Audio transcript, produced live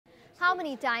How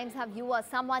many times have you or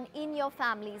someone in your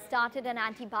family started an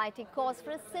antibiotic course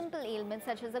for a simple ailment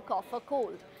such as a cough or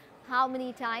cold? How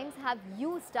many times have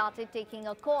you started taking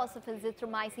a course of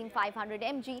azithromycin 500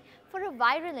 mg for a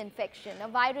viral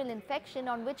infection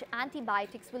on which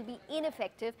antibiotics will be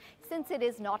ineffective since it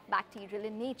is not bacterial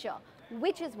in nature,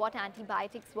 which is what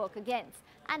antibiotics work against?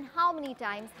 And how many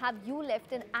times have you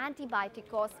left an antibiotic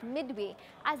course midway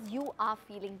as you are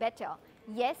feeling better?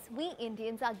 Yes, we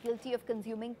Indians are guilty of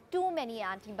consuming too many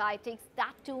antibiotics,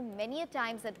 that too many a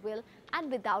times at will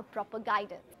and without proper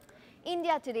guidance.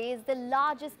 India today is the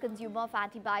largest consumer of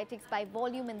antibiotics by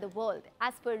volume in the world.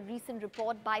 As per a recent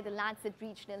report by the Lancet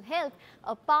Regional Health,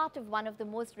 a part of one of the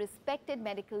most respected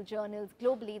medical journals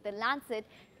globally, the Lancet,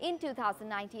 in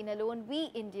 2019 alone, we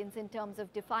Indians, in terms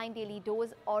of defined daily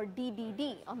dose or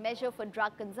DDD, a measure for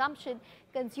drug consumption,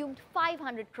 consumed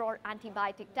 500 crore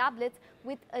antibiotic tablets,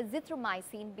 with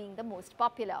azithromycin being the most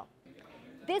popular.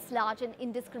 This large and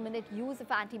indiscriminate use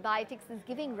of antibiotics is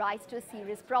giving rise to a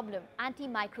serious problem,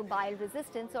 anti-microbial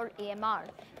resistance or AMR.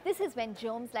 This is when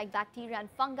germs like bacteria and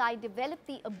fungi develop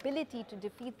the ability to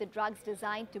defeat the drugs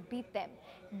designed to beat them.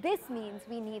 This means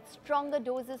we need stronger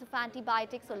doses of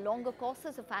antibiotics or longer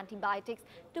courses of antibiotics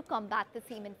to combat the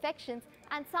same infections,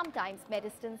 and sometimes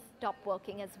medicines stop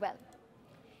working as well.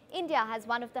 India has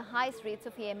one of the highest rates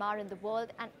of AMR in the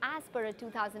world, and as per a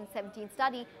 2017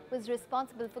 study, was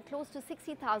responsible for close to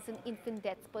 60,000 infant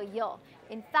deaths per year.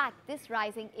 In fact, this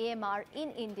rising AMR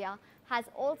in India has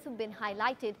also been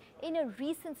highlighted in a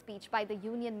recent speech by the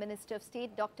Union Minister of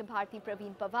State, Dr. Bharti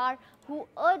Praveen Pawar, who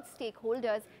urged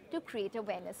stakeholders to create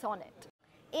awareness on it.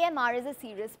 AMR is a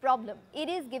serious problem. It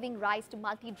is giving rise to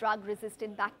multi-drug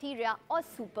resistant bacteria or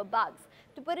superbugs.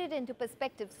 To put it into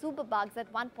perspective, superbugs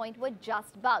at one point were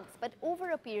just bugs, but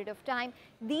over a period of time,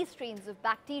 these strains of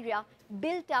bacteria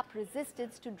built up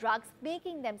resistance to drugs,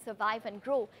 making them survive and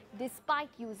grow despite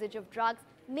usage of drugs,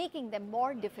 making them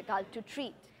more difficult to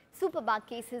treat. Superbug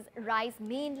cases rise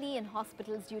mainly in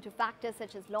hospitals due to factors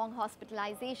such as long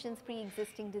hospitalizations,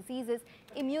 pre-existing diseases,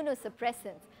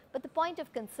 immunosuppressants. But the point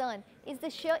of concern is the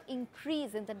sheer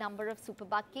increase in the number of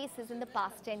superbug cases in the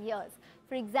past 10 years.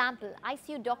 For example,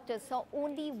 ICU doctors saw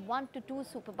only 1 to 2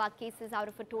 superbug cases out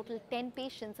of a total 10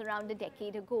 patients around a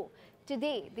decade ago.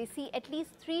 Today, they see at least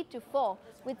 3 to 4,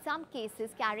 with some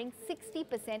cases carrying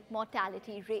 60%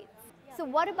 mortality rates. So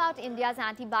what about India's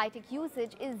antibiotic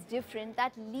usage is different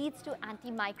that leads to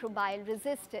antimicrobial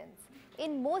resistance?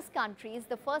 In most countries,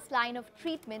 the first line of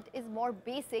treatment is more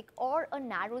basic or a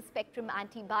narrow-spectrum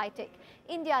antibiotic.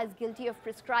 India is guilty of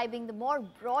prescribing the more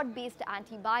broad-based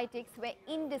antibiotics where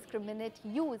indiscriminate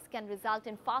use can result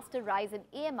in faster rise in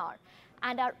AMR,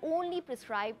 and are only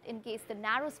prescribed in case the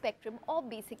narrow-spectrum or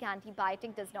basic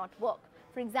antibiotic does not work.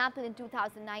 For example, in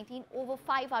 2019, over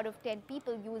 5 out of 10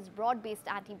 people used broad-based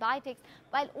antibiotics,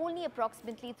 while only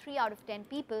approximately 3 out of 10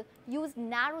 people used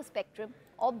narrow-spectrum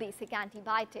or basic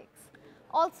antibiotics.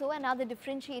 Also, another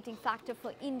differentiating factor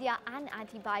for India and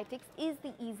antibiotics is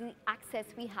the easy access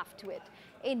we have to it.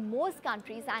 In most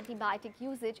countries, antibiotic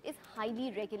usage is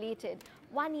highly regulated.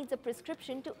 One needs a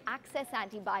prescription to access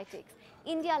antibiotics.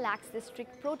 India lacks this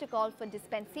strict protocol for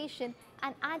dispensation,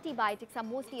 and antibiotics are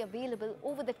mostly available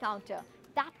over the counter,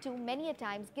 that too many a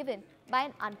times given by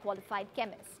an unqualified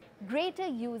chemist. Greater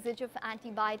usage of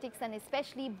antibiotics, and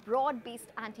especially broad-based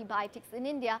antibiotics in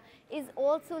India, is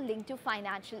also linked to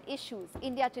financial issues.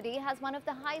 India today has one of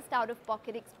the highest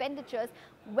out-of-pocket expenditures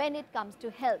when it comes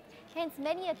to health. Hence,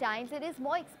 many a times it is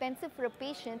more expensive for a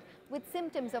patient with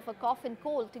symptoms of a cough and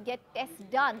cold to get tests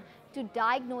done to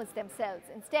diagnose themselves.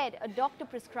 Instead, a doctor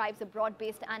prescribes a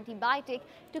broad-based antibiotic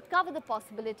to cover the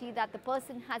possibility that the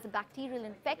person has a bacterial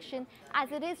infection,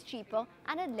 as it is cheaper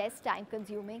and a less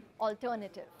time-consuming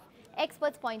alternative.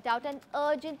 Experts point out an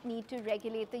urgent need to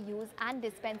regulate the use and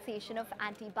dispensation of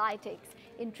antibiotics.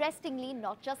 Interestingly,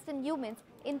 not just in humans,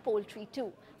 in poultry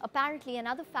too. Apparently,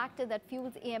 another factor that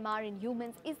fuels AMR in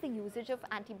humans is the usage of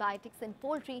antibiotics in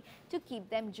poultry to keep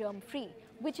them germ-free,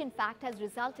 which in fact has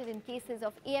resulted in cases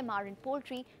of AMR in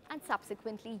poultry and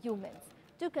subsequently humans.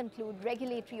 To conclude,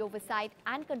 regulatory oversight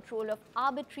and control of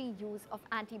arbitrary use of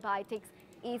antibiotics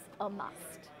is a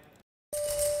must.